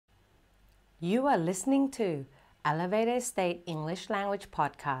You are listening to Elevated Estate English Language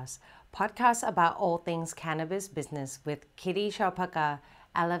podcast about all things cannabis business with Kitty Chopaka,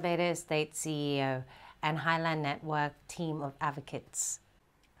 Elevated Estate CEO, and Highland Network team of advocates.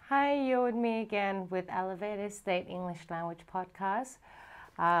 Hi, you're with me again with Elevated Estate English Language podcast.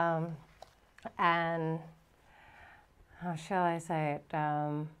 And how shall I say it?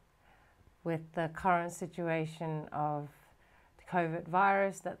 With the current situation of COVID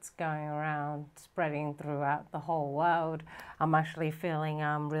virus that's going around, spreading throughout the whole world, I'm actually feeling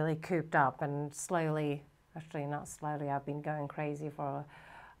really cooped up and slowly, actually not slowly, I've been going crazy for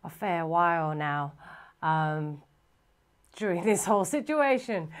a fair while now during this whole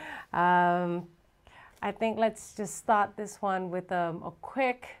situation. I think let's just start this one with a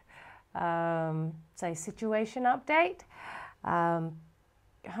quick, say, situation update.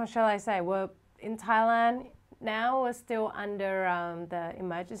 How shall I say? We're in Thailand now. We're still under the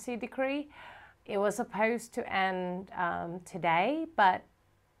emergency decree. It was supposed to end today, but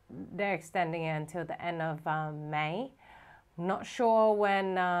they're extending it until the end of May. I'm not sure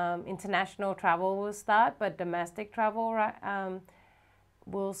when international travel will start, but domestic travel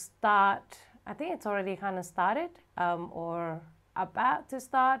will start. I think it's already kind of started or about to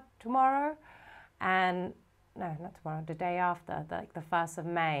start tomorrow. And no, not tomorrow, the day after, like the 1st of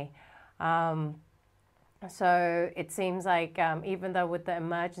May. So it seems like even though with the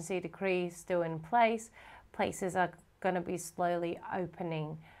emergency decree still in place, places are going to be slowly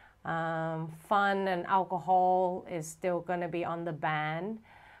opening. Fun and alcohol is still going to be on the ban.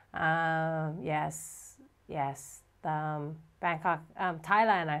 Yes. Bangkok,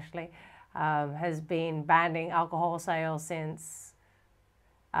 Thailand actually has been banning alcohol sales since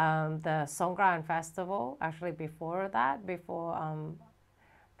the Songkran festival. Actually, before that, I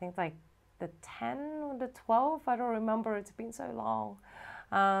think like the 10 or the 12, I don't remember, it's been so long,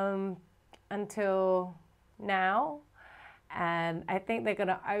 until now. And I think they're going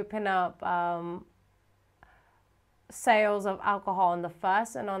to open up sales of alcohol on the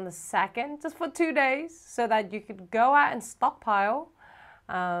 1st and on the 2nd, just for 2 days, so that you could go out and stockpile.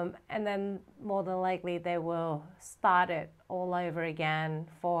 And then more than likely they will start it all over again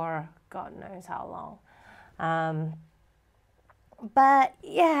for God knows how long. But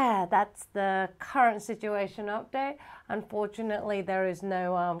yeah, that's the current situation update. Unfortunately, there is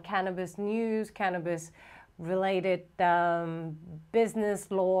no cannabis news, cannabis related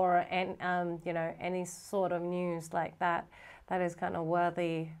business law, and any sort of news like that that is kind of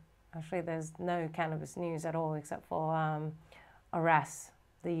worthy. Actually, there's no cannabis news at all except for arrests,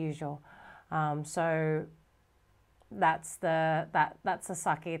 the usual. So that's the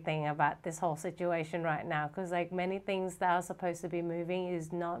sucky thing about this whole situation right now, because like many things that are supposed to be moving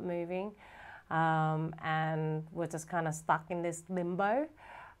is not moving, and we're just kind of stuck in this limbo,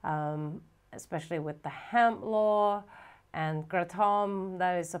 especially with the hemp law and kratom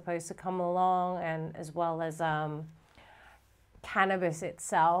that is supposed to come along, and as well as cannabis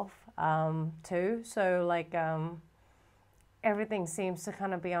itself too. So like everything seems to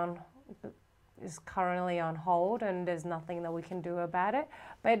kind of be is currently on hold, and there's nothing that we can do about it.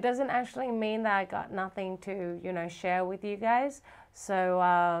 But it doesn't actually mean that I got nothing to share with you guys. So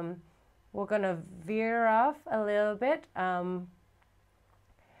we're gonna veer off a little bit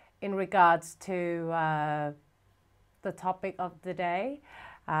in regards to the topic of the day.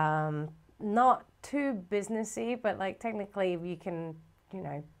 Not too businessy, but like technically you can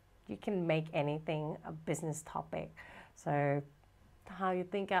make anything a business topic. So how you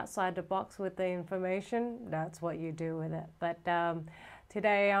think outside the box with the information, that's what you do with it. But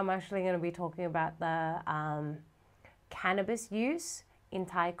today I'm actually going to be talking about the cannabis use in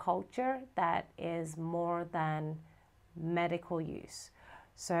Thai culture that is more than medical use.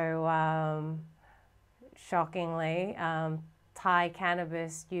 So shockingly, Thai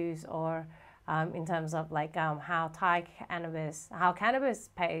cannabis use, or in terms of like how cannabis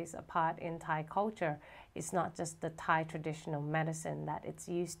plays a part in Thai culture, it's not just the Thai traditional medicine that it's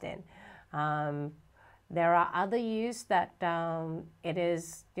used in. There are other use that it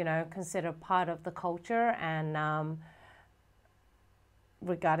is, considered part of the culture. And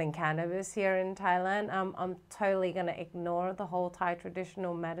regarding cannabis here in Thailand, I'm totally going to ignore the whole Thai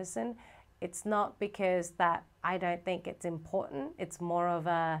traditional medicine. It's not because that I don't think it's important. It's more of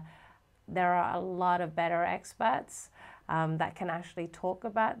there are a lot of better experts that can actually talk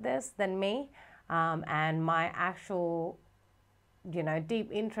about this than me. And my actual, deep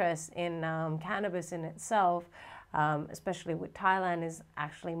interest in cannabis in itself, especially with Thailand, is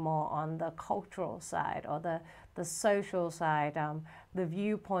actually more on the cultural side, or the social side, the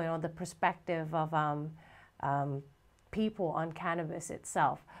viewpoint or the perspective of people on cannabis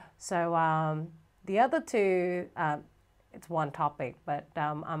itself. So the other two, it's one topic, but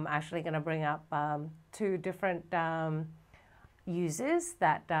I'm actually going to bring up two different uses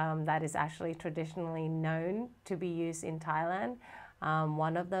that is actually traditionally known to be used in Thailand.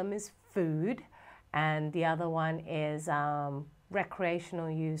 One of them is food, and the other one is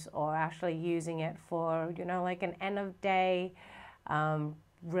recreational use, or actually using it for, like an end of day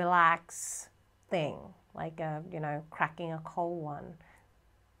relax thing, like cracking a cold one.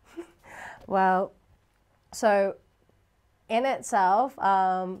 Well, so in itself,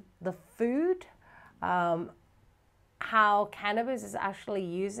 the food, how cannabis is actually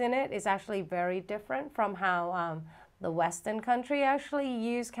used in it is actually very different from how the Western country actually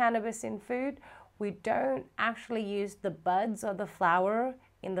use cannabis in food. We don't actually use the buds or the flower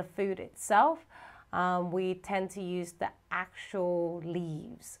in the food itself. We tend to use the actual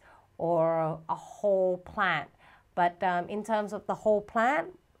leaves or a whole plant. But in terms of the whole plant,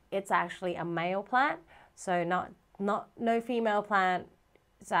 it's actually a male plant. So no female plant.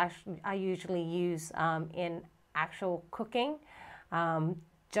 It's actually, I usually use in actual cooking,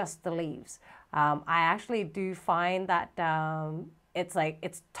 just the leaves. I actually do find that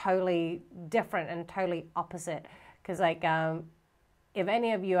it's totally different and totally opposite, because if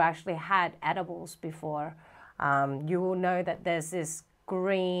any of you actually had edibles before, you will know that there's this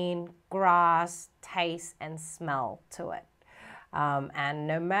green grass taste and smell to it, and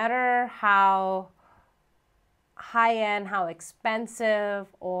no matter how high-end, how expensive,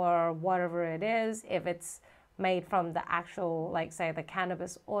 or whatever it is, if it's made from the actual, like say the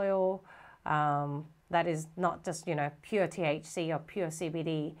cannabis oil, that is not just pure THC or pure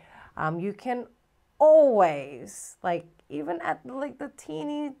CBD, you can always, even at the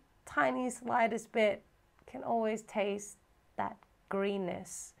teeny tiny slightest bit, can always taste that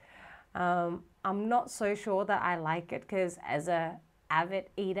greenness. I'm not so sure that I like it, because as a avid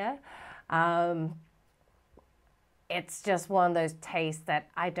eater, it's just one of those tastes that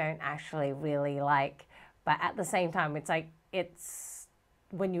I don't actually really like. But at the same time, it's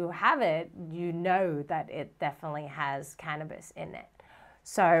when you have it, you know that it definitely has cannabis in it.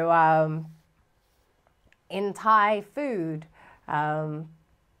 So in Thai food,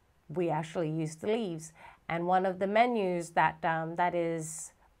 we actually use the leaves. And one of the menus that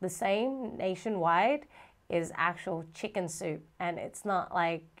is the same nationwide is actual chicken soup. And it's not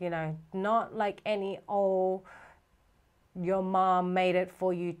not like any old, your mom made it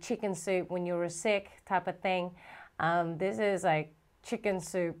for you chicken soup when you were sick type of thing. This is like chicken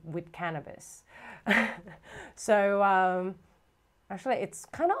soup with cannabis. So actually it's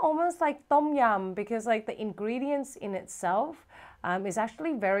kind of almost like tom yum, because the ingredients in itself is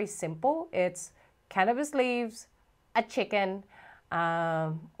actually very simple. It's cannabis leaves, a chicken,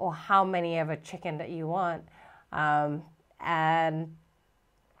 or how many of a chicken that you want, and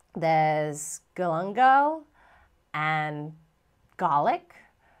there's galangal and garlic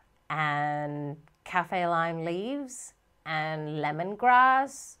and cafe lime leaves and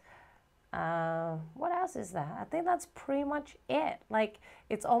lemongrass. What else is there? I think that's pretty much it.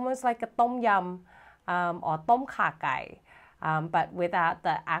 It's almost like a tom yum or tom kha gai, but without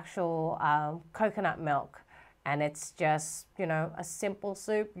the actual coconut milk. And it's just, a simple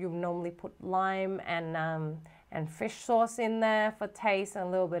soup. You normally put lime and fish sauce in there for taste and a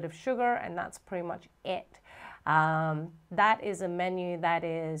little bit of sugar, and that's pretty much it. That is a menu that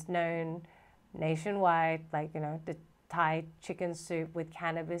is known nationwide, the Thai chicken soup with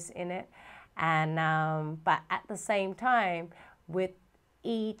cannabis in it. And but at the same time, with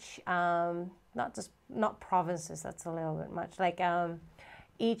each not provinces, that's a little bit much,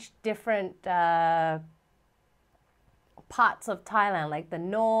 each different parts of Thailand, the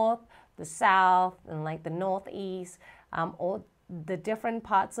north, the south, and the northeast, all the different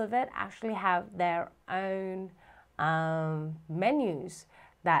parts of it actually have their own menus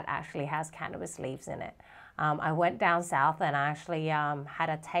that actually has cannabis leaves in it. I went down south and I actually had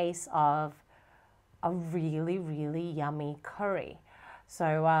a taste of a really, really yummy curry.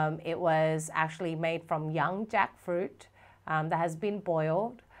 So it was actually made from young jackfruit that has been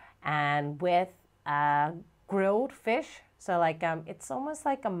boiled, and with grilled fish. So it's almost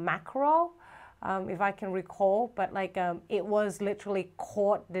like a mackerel, if I can recall, but it was literally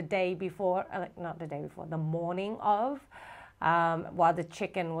caught the day before, not the day before, the morning of, while the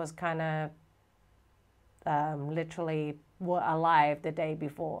chicken was kind of literally were alive the day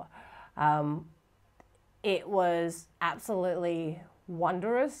before. It was absolutely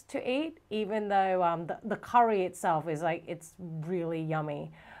wondrous to eat, even though the curry itself is it's really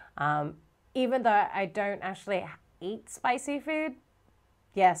yummy. Even though I don't actually eat spicy food,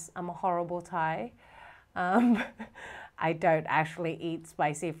 yes, I'm a horrible Thai. I don't actually eat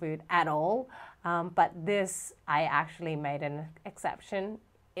spicy food at all. But this, I actually made an exception.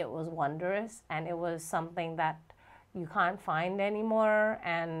 It was wondrous, and it was something that you can't find anymore,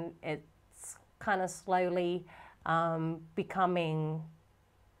 and it's kind of slowly becoming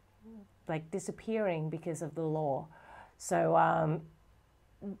like disappearing because of the law. So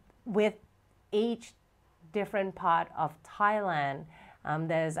with each different part of Thailand,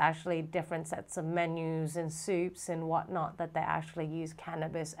 there's actually different sets of menus and soups and whatnot that they actually use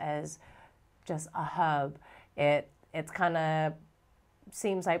cannabis as just a herb. It's kind of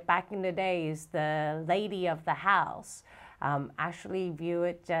seems like back in the days, the lady of the house actually view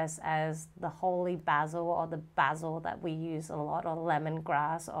it just as the holy basil, or the basil that we use a lot, or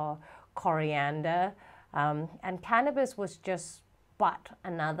lemongrass or coriander. And cannabis was just but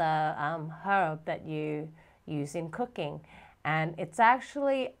another herb that you use in cooking. And it's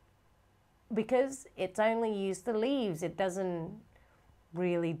actually, because it's only used the leaves, it doesn't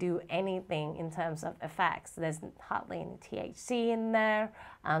really do anything in terms of effects. There's hardly any THC in there,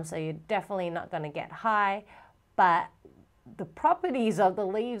 so you're definitely not going to get high. But the properties of the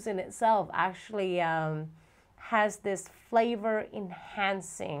leaves in itself actually has this flavor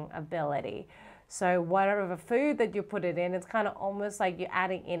enhancing ability. So whatever food that you put it in, it's kind of almost like you're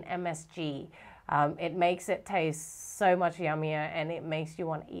adding in MSG. It makes it taste so much yummier, and it makes you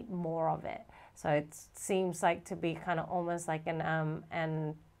want to eat more of it. So it seems like to be kind of almost like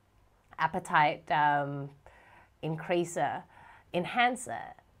an appetite enhancer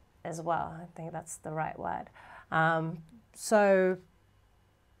as well. I think that's the right word. So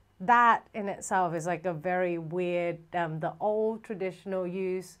that in itself is like a very weird, the old traditional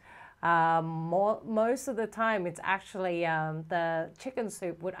use. Most of the time, it's actually the chicken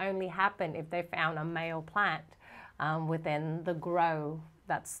soup would only happen if they found a male plant within the grow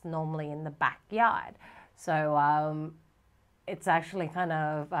that's normally in the backyard. So it's actually kind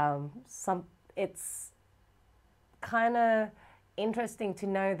of it's kind of interesting to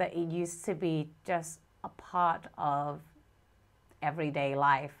know that it used to be just a part of everyday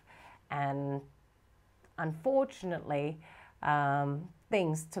life, and unfortunately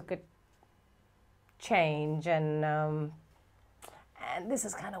things took a change, and this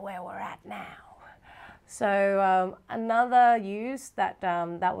is kind of where we're at now. So another use that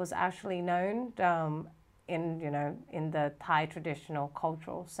that was actually known in the Thai traditional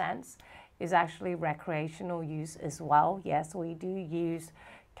cultural sense is actually recreational use as well. Yes, we do use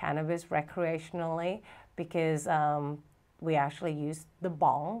cannabis recreationally because we actually use the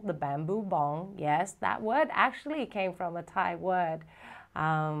bong, the bamboo bong. Yes, that word actually came from a Thai word,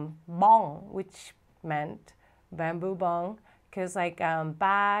 bong, which meant bamboo bong. Because like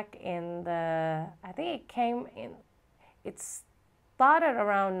back in the, I think it started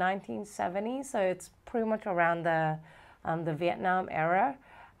around 1970, so it's pretty much around the Vietnam era.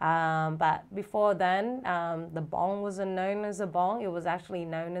 But before then, the bong wasn't known as a bong, it was actually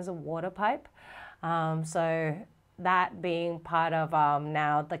known as a water pipe. So that being part of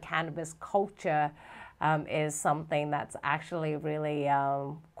now the cannabis culture is something that's actually really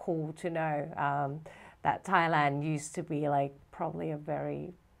cool to know. That Thailand used to be like probably a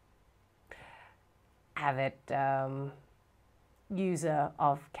very avid user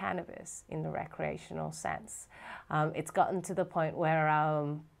of cannabis in the recreational sense. It's gotten to the point where,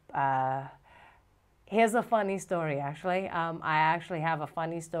 here's a funny story actually. I actually have a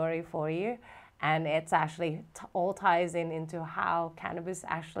funny story for you, and it's actually all ties into how cannabis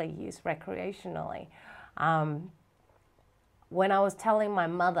actually used recreationally. When I was telling my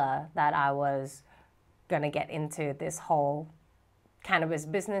mother that I was going to get into this whole cannabis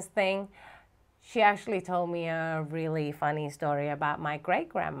business thing, she actually told me a really funny story about my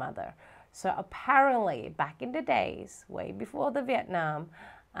great-grandmother. So apparently back in the days, way before the Vietnam,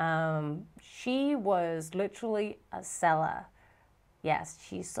 she was literally a seller. Yes,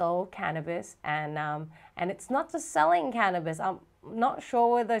 she sold cannabis, and it's not just selling cannabis. I'm not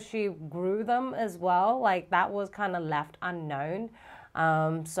sure whether she grew them as well. Like that was kind of left unknown.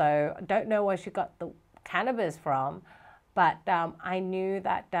 So I don't know where she got the cannabis from, but I knew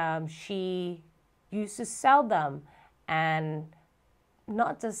that she used to sell them, and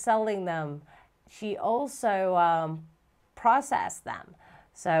not just selling them, she also processed them.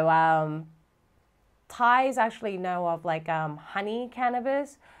 So Thais actually know of like honey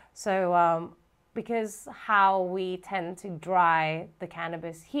cannabis. So because how we tend to dry the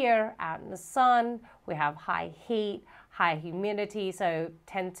cannabis here out in the sun, we have high heat, high humidity, so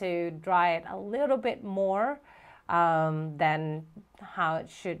tend to dry it a little bit more than how it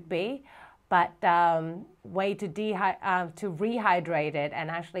should be. But way to rehydrate it and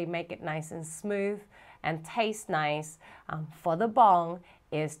actually make it nice and smooth and taste nice for the bong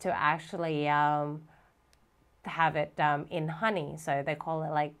is to actually have it in honey. So they call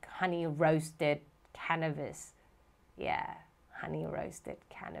it like honey roasted cannabis. Yeah, honey roasted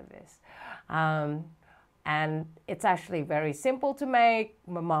cannabis. And it's actually very simple to make.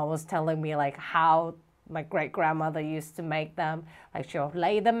 My mom was telling me like how my great grandmother used to make them. Like she'll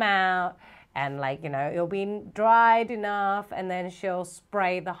lay them out and like, you know, it'll be dried enough, and then she'll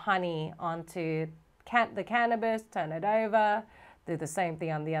spray the honey onto the cannabis, turn it over, do the same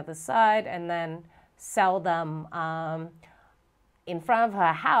thing on the other side, and then sell them in front of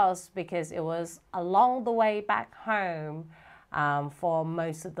her house, because it was along the way back home for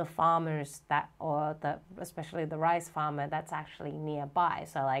most of the farmers especially the rice farmer that's actually nearby.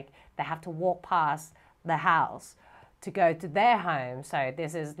 So like they have to walk past the house to go to their home. So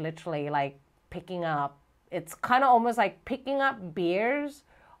this is literally like picking up, it's kind of almost like picking up beers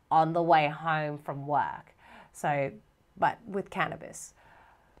on the way home from work. So, but with cannabis.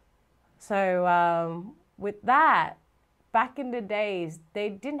 So with that, back in the days, they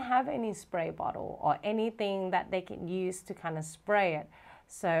didn't have any spray bottle or anything that they can use to kind of spray it.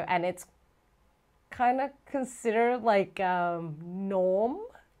 So, and it's kind of considered like norm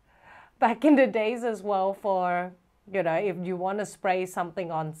back in the days as well for, you know, if you want to spray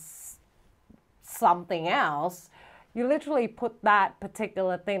something on something else, you literally put that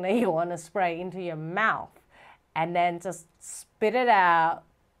particular thing that you want to spray into your mouth and then just spit it out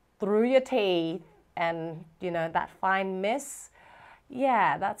through your teeth, and you know that fine mist.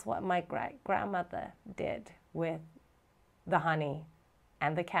 Yeah, that's what my great grandmother did with the honey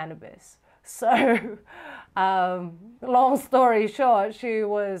and the cannabis. So long story short, she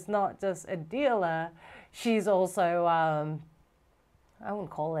was not just a dealer, she's also I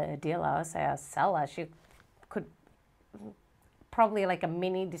wouldn't call it a dealer, I would say a seller. She could probably like a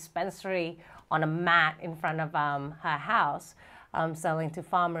mini dispensary on a mat in front of her house, selling to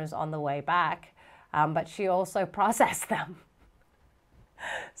farmers on the way back. But she also processed them.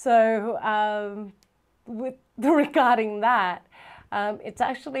 So regarding that, it's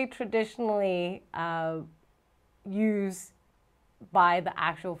actually traditionally used by the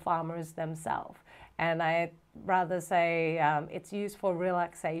actual farmers themselves. And I'd rather say it's used for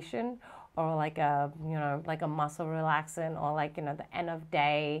relaxation, or like a, you know, like a muscle relaxant, or like, you know, the end of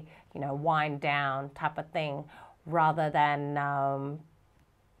day, you know, wind down type of thing, rather than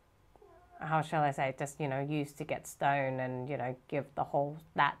how shall I say, just, you know, used to get stoned and, you know, give the whole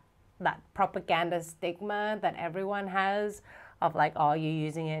that propaganda stigma that everyone has of like, oh, you're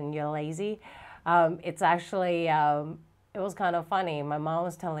using it and you're lazy. It's actually it was kind of funny. My mom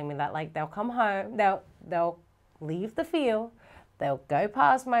was telling me that like they'll come home, they'll leave the field, they'll go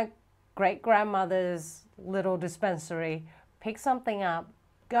past my great grandmother's little dispensary, pick something up,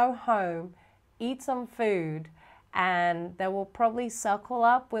 go home, eat some food, and they will probably circle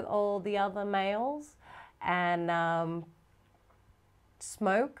up with all the other males and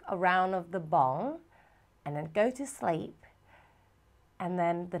smoke a round of the bong, and then go to sleep. And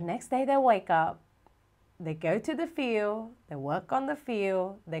then the next day they wake up, they go to the field, they work on the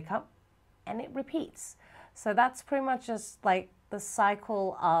field, they come, and it repeats. So that's pretty much just like the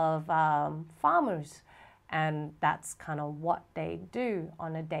cycle of farmers, and that's kind of what they do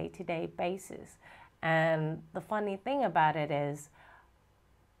on a day-to-day basis. And the funny thing about it is,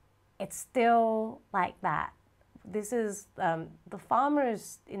 it's still like that. This is, the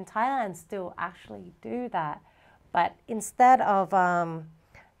farmers in Thailand still actually do that. But instead of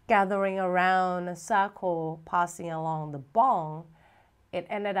gathering around a circle, passing along the bong, it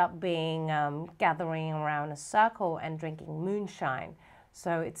ended up being gathering around a circle and drinking moonshine.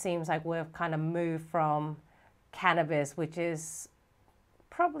 So it seems like we've kind of moved from cannabis, which is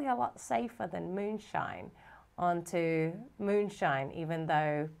probably a lot safer than moonshine, onto moonshine, even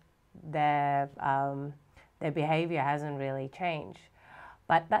though their behavior hasn't really changed.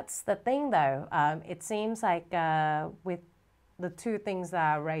 But that's the thing though, it seems like with the two things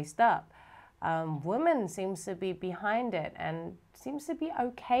that are raised up, women seems to be behind it and seems to be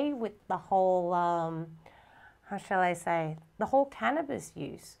okay with the whole, how shall I say, the whole cannabis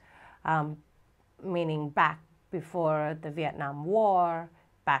use, meaning back before the Vietnam War,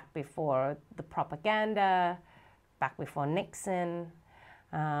 back before the propaganda, back before Nixon.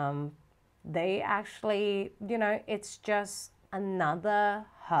 They actually, you know, it's just another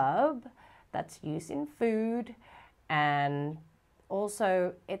herb that's used in food, and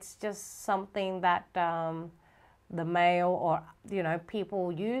also it's just something that the male, or, you know,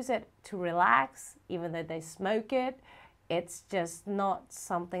 people use it to relax, even though they smoke it. It's just not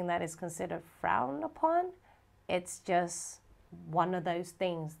something that is considered frowned upon. It's just one of those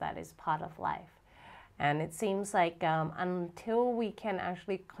things that is part of life. And it seems like until we can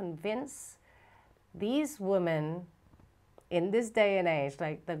actually convince these women in this day and age,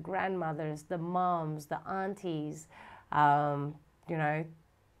 like the grandmothers, the moms, the aunties, you know,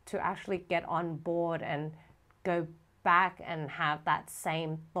 to actually get on board and go back and have that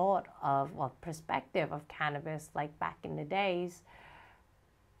same thought of, or perspective of cannabis like back in the days,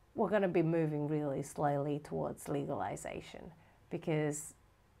 we're going to be moving really slowly towards legalization, because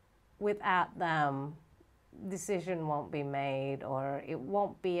without them, decision won't be made, or it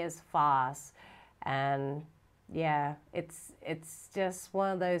won't be as fast. And yeah, it's just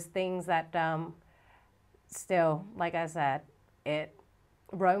one of those things that still, like I said,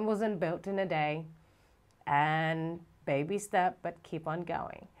 Rome wasn't built in a day, and baby step, but keep on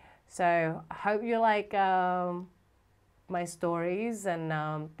going. So I hope you like my stories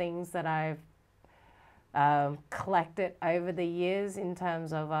and things that I've collected over the years in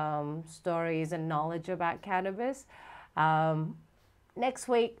terms of stories and knowledge about cannabis. Next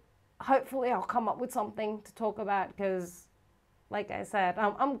week, hopefully I'll come up with something to talk about, because like I said,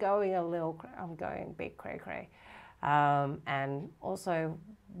 I'm going a bit cray-cray. And also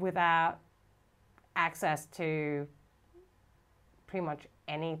without access to pretty much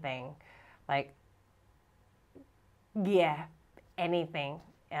anything, like, yeah, anything.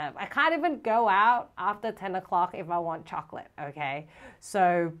 I can't even go out after 10 o'clock if I want chocolate, okay?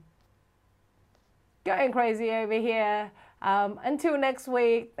 So, going crazy over here. Until next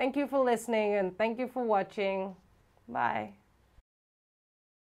week, thank you for listening and thank you for watching. Bye.